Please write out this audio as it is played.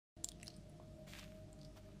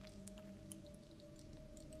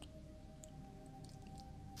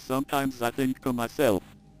Sometimes I think to myself,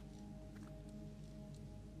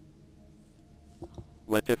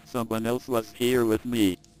 what if someone else was here with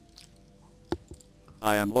me?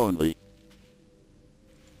 I am lonely.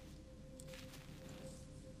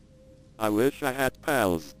 I wish I had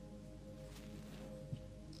pals.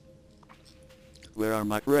 Where are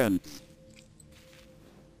my friends?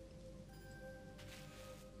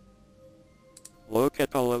 Look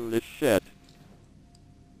at all of this shit.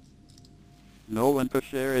 No one to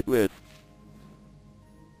share it with.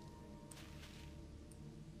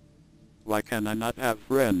 Why can I not have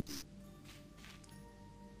friends?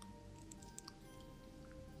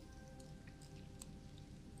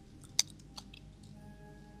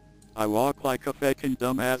 I walk like a fucking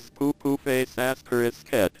dumbass poo-poo face ass Chris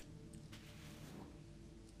kid.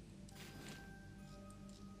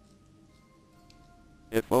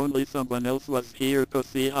 If only someone else was here to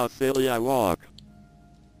see how silly I walk.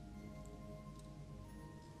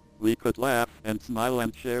 We could laugh and smile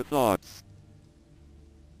and share thoughts.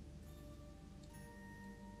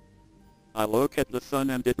 I look at the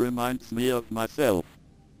sun and it reminds me of myself.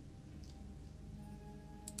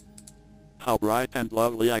 How bright and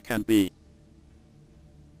lovely I can be.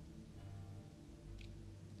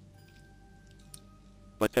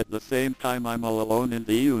 But at the same time I'm all alone in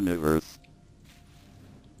the universe.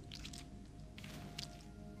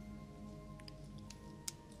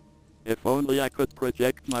 If only I could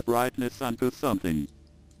project my brightness onto something.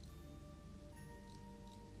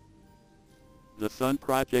 The sun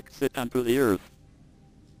projects it onto the earth.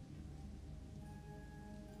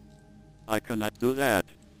 I cannot do that.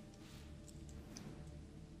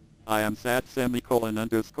 I am sad semicolon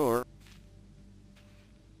underscore.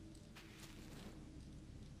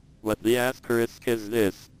 What the asterisk is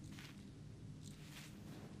this?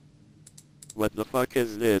 What the fuck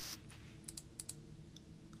is this?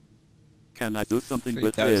 Can I do something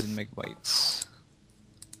with this? 3,000 megabytes.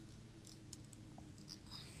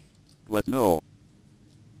 What? No.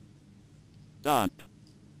 Don't.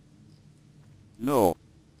 No.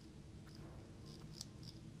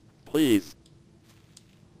 Please.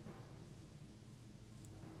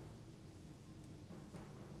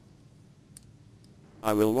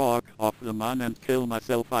 I will walk off the moon and kill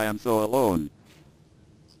myself. I am so alone.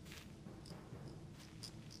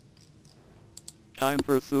 Time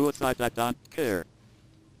for suicide. I don't care.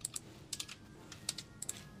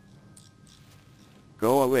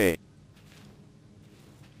 Go away.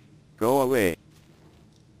 Go away.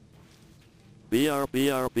 BR,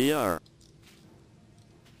 BR, BR.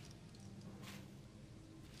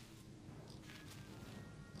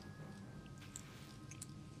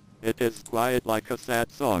 It is quiet like a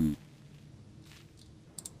sad song.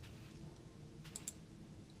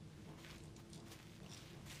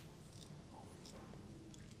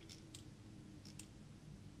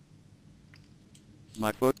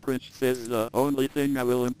 My footprint is the only thing I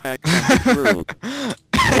will impact on this world. No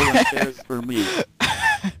one cares for me.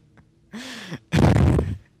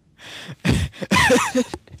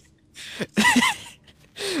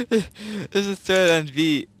 There's a thread on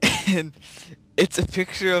V, and it's a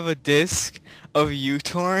picture of a disc of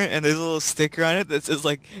uTorrent, and there's a little sticker on it that says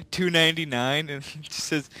like $2.99, and it just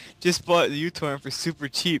says, "Just bought uTorrent for super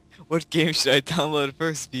cheap. What game should I download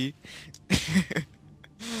first, V?"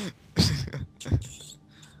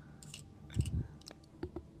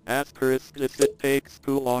 Asterisk this, it takes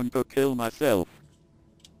too long to kill myself.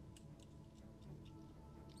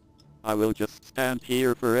 I will just stand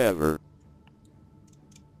here forever.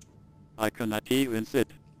 I cannot even sit.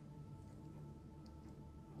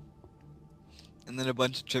 And then a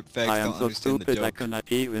bunch of trip fags I am don't so understand the stupid joke. I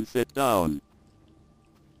cannot even sit down.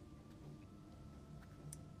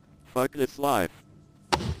 Fuck this life.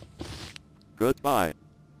 Goodbye.